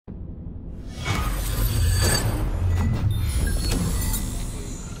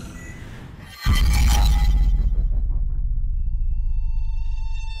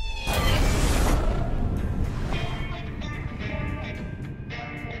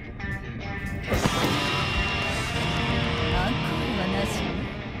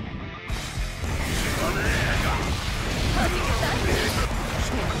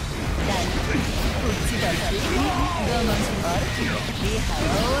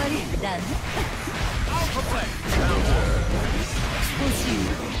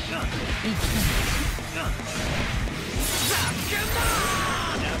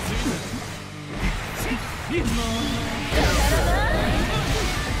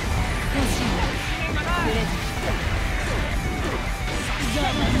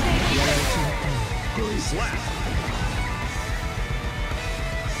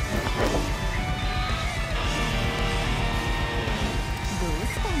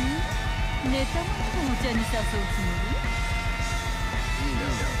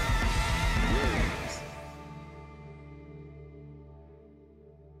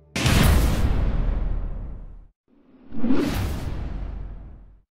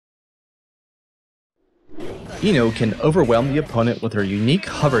INO can overwhelm the opponent with her unique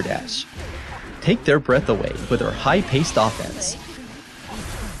hover dash, take their breath away with her high-paced offense,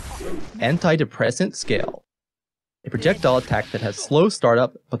 antidepressant scale, a projectile attack that has slow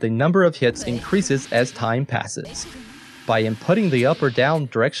startup but the number of hits increases as time passes. By inputting the up or down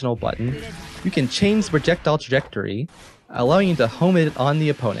directional button, you can change the projectile trajectory, allowing you to home it on the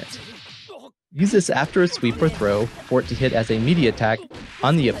opponent. Use this after a sweep or throw for it to hit as a melee attack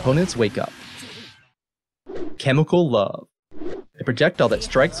on the opponent's wake-up. Chemical Love, a projectile that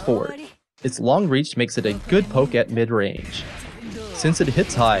strikes forward. Its long reach makes it a good poke at mid-range. Since it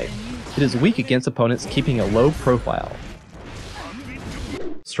hits high, it is weak against opponents keeping a low profile.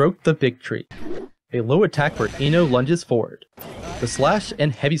 Stroke the Big Tree, a low attack where INO lunges forward. The slash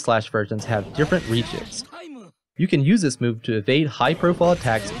and heavy slash versions have different reaches. You can use this move to evade high-profile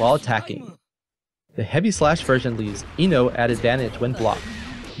attacks while attacking. The heavy slash version leaves INO at advantage when blocked,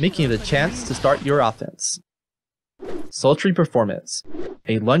 making it a chance to start your offense. Sultry Performance,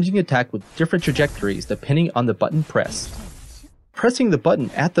 a lunging attack with different trajectories depending on the button pressed. Pressing the button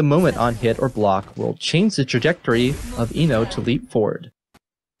at the moment on hit or block will change the trajectory of INO to leap forward.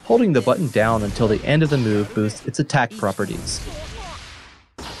 Holding the button down until the end of the move boosts its attack properties.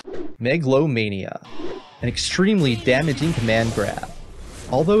 Megalomania, an extremely damaging command grab.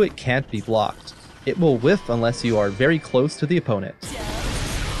 Although it can't be blocked, it will whiff unless you are very close to the opponent.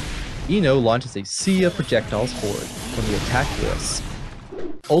 INO launches a sea of projectiles forward when the attack whiffs.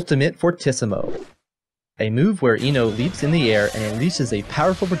 Ultimate Fortissimo, a move where INO leaps in the air and unleashes a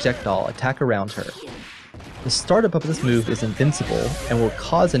powerful projectile attack around her. The startup of this move is invincible and will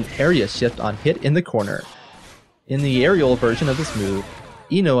cause an area shift on hit in the corner. In the aerial version of this move,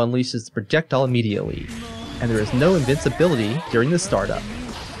 INO unleashes the projectile immediately, and there is no invincibility during the startup.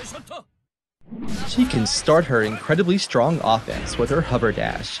 She can start her incredibly strong offense with her hover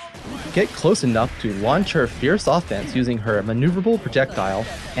dash, get close enough to launch her fierce offense using her maneuverable projectile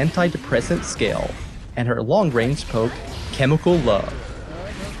antidepressant scale, and her long-range poke, Chemical Love.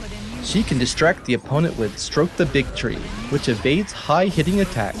 She can distract the opponent with Stroke the Big Tree, which evades high-hitting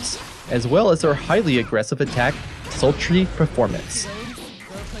attacks, as well as her highly aggressive attack, Sultry Performance,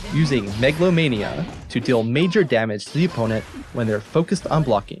 using Megalomania to deal major damage to the opponent when they're focused on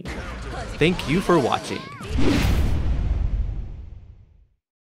blocking. Thank you for watching. "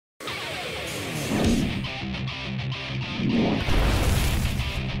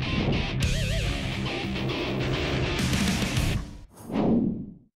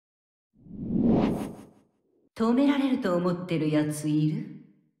止められると思ってるやついる?"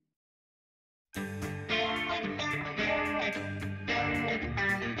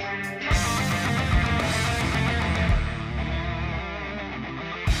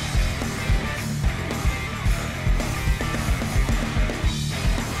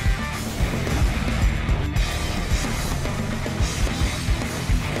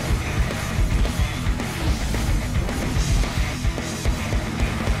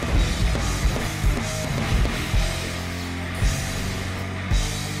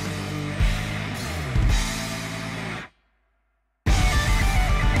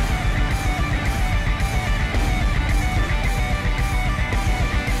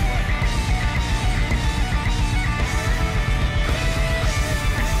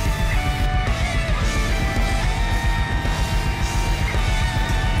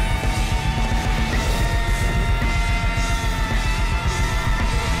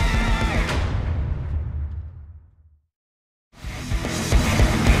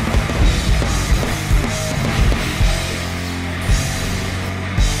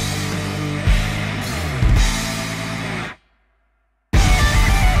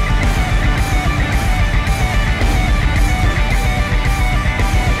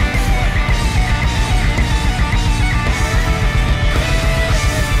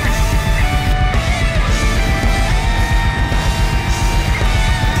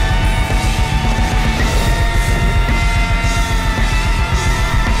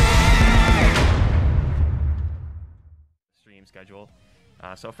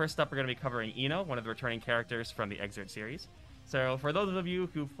 So first up, we're going to be covering INO, one of the returning characters from the Exert series. So for those of you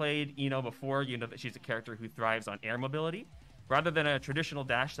who played INO before, you know that she's a character who thrives on air mobility. Rather than a traditional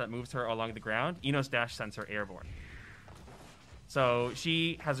dash that moves her along the ground, INO's dash sends her airborne. So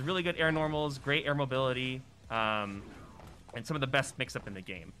she has really good air normals, great air mobility, and some of the best mix-up in the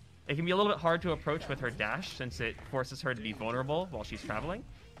game. It can be a little bit hard to approach with her dash since it forces her to be vulnerable while she's traveling,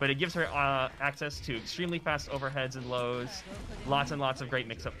 but it gives her access to extremely fast overheads and lows, lots and lots of great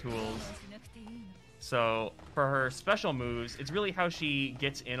mix-up tools. So for her special moves, it's really how she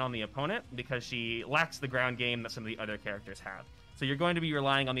gets in on the opponent because she lacks the ground game that some of the other characters have. So you're going to be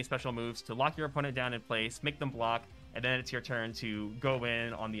relying on these special moves to lock your opponent down in place, make them block, and then it's your turn to go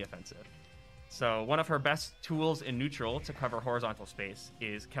in on the offensive. So one of her best tools in neutral to cover horizontal space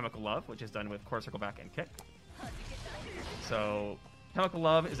is Chemical Love, which is done with core circle back and kick. So Chemical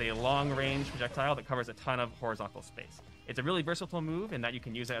Love is a long-range projectile that covers a ton of horizontal space. It's a really versatile move in that you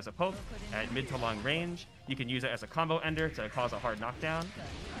can use it as a poke at mid to long range. You can use it as a combo ender to cause a hard knockdown,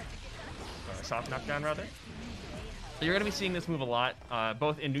 or a soft knockdown rather. So you're going to be seeing this move a lot,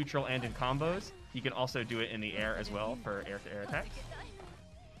 both in neutral and in combos. You can also do it in the air as well for air-to-air attacks.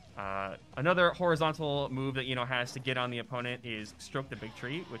 Another horizontal move that INO has to get on the opponent is Stroke the Big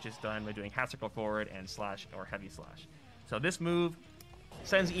Tree, which is done by doing half circle forward and slash or heavy slash. So this move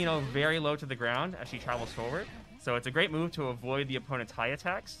sends INO very low to the ground as she travels forward. So it's a great move to avoid the opponent's high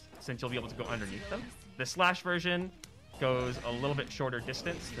attacks, since you'll be able to go underneath them. The slash version goes a little bit shorter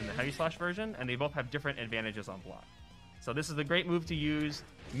distance than the heavy slash version, and they both have different advantages on block. So this is a great move to use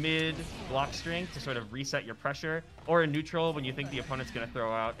mid block strength to sort of reset your pressure, or in neutral when you think the opponent's going to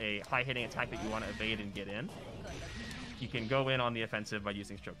throw out a high-hitting attack that you want to evade and get in. You can go in on the offensive by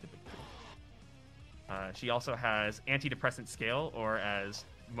using Stroke the Big Tree. She also has antidepressant scale, or as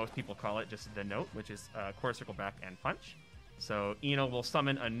most people call it, just the note, which is core circle back and punch. So INO will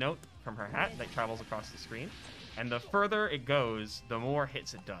summon a note from her hat that travels across the screen, and the further it goes, the more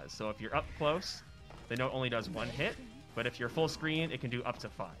hits it does. So if you're up close, the note only does 1 hit, but if you're full screen, it can do up to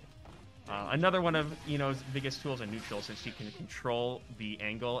 5. Another one of INO's biggest tools in neutral, since she can control the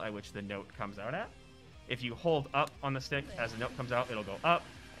angle at which the note comes out at. If you hold up on the stick as the note comes out, it'll go up.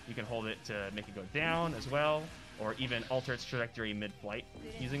 You can hold it to make it go down as well, or even alter its trajectory mid-flight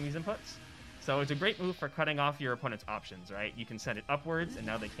using these inputs. So it's a great move for cutting off your opponent's options, right? You can send it upwards, and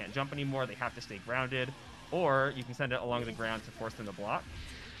now they can't jump anymore, they have to stay grounded, or you can send it along the ground to force them to block,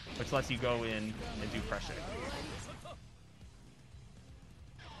 which lets you go in and do pressure.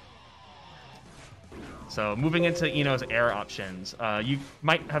 So moving into INO's air options, you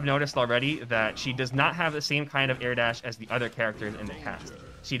might have noticed already that she does not have the same kind of air dash as the other characters in the cast.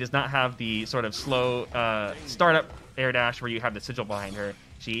 She does not have the sort of slow startup air dash where you have the sigil behind her.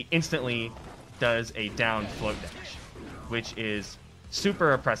 She instantly does a down float dash, which is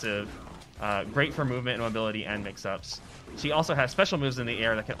super oppressive, great for movement and mobility and mix-ups. She also has special moves in the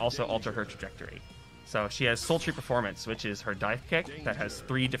air that can also alter her trajectory. So she has Sultry Performance, which is her dive kick that has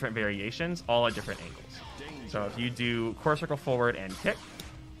 3 different variations, all at different angles. So if you do core circle forward and kick,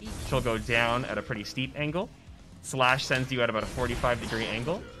 she'll go down at a pretty steep angle. Slash sends you at about a 45-degree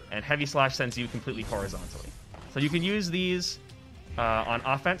angle, and heavy slash sends you completely horizontally. So you can use these on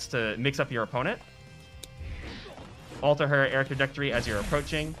offense to mix up your opponent, alter her air trajectory as you're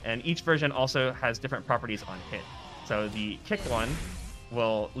approaching, and each version also has different properties on hit. So the kick one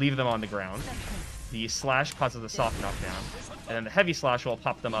will leave them on the ground, the slash causes a soft knockdown, and then the heavy slash will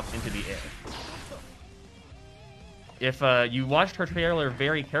pop them up into the air. If you watched her trailer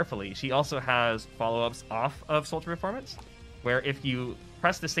very carefully, she also has follow-ups off of Sultry Performance, where if you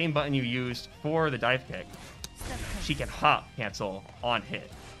press the same button you used for the dive kick, she can hop cancel on hit,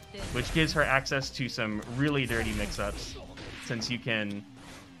 which gives her access to some really dirty mix-ups, since you can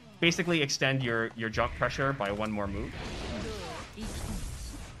basically extend your jump pressure by 1 more move.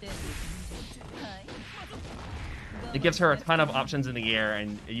 It gives her a ton of options in the air,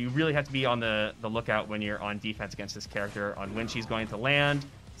 and you really have to be on the lookout when you're on defense against this character on when she's going to land,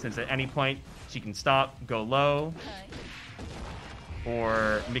 since at any point she can stop, go low,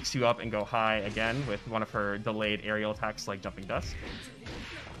 or mix you up and go high again with one of her delayed aerial attacks like Jumping Dust,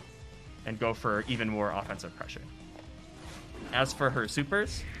 and go for even more offensive pressure. As for her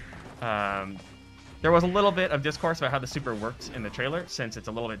supers, there was a little bit of discourse about how the super worked in the trailer, since it's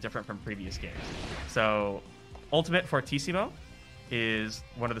a little bit different from previous games. So Ultimate Fortissimo is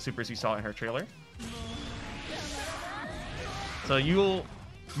one of the supers you saw in her trailer. So you'll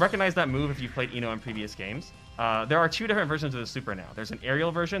recognize that move if you've played INO in previous games. There are 2 different versions of the super now. There's an aerial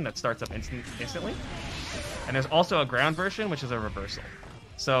version that starts up instantly, and there's also a ground version, which is a reversal.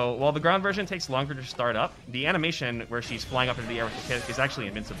 So while the ground version takes longer to start up, the animation where she's flying up into the air with the kick is actually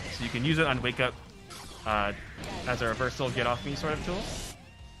invincible. So you can use it on Wake Up as a reversal get off me sort of tool.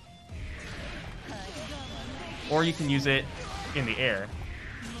 Or you can use it in the air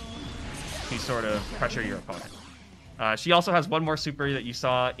to sort of pressure your opponent. She also has one more super that you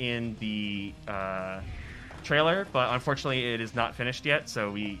saw in the trailer, but unfortunately it is not finished yet, so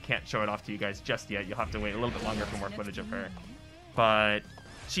we can't show it off to you guys just yet. You'll have to wait a little bit longer for more footage of her. But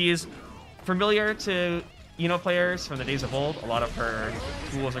she is familiar to INO players from the days of old. A lot of her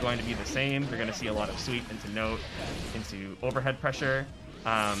tools are going to be the same. You're going to see a lot of sweep into note, into overhead pressure.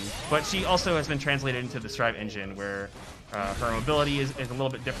 But she also has been translated into the Strive engine, where her mobility is a little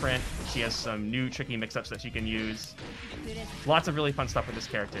bit different. She has some new tricky mix-ups that she can use. Lots of really fun stuff with this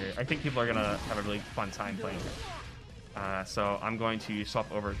character. I think people are going to have a really fun time playing her. So I'm going to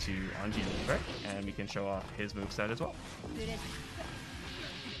swap over to Anji really quick, and we can show off his moveset as well.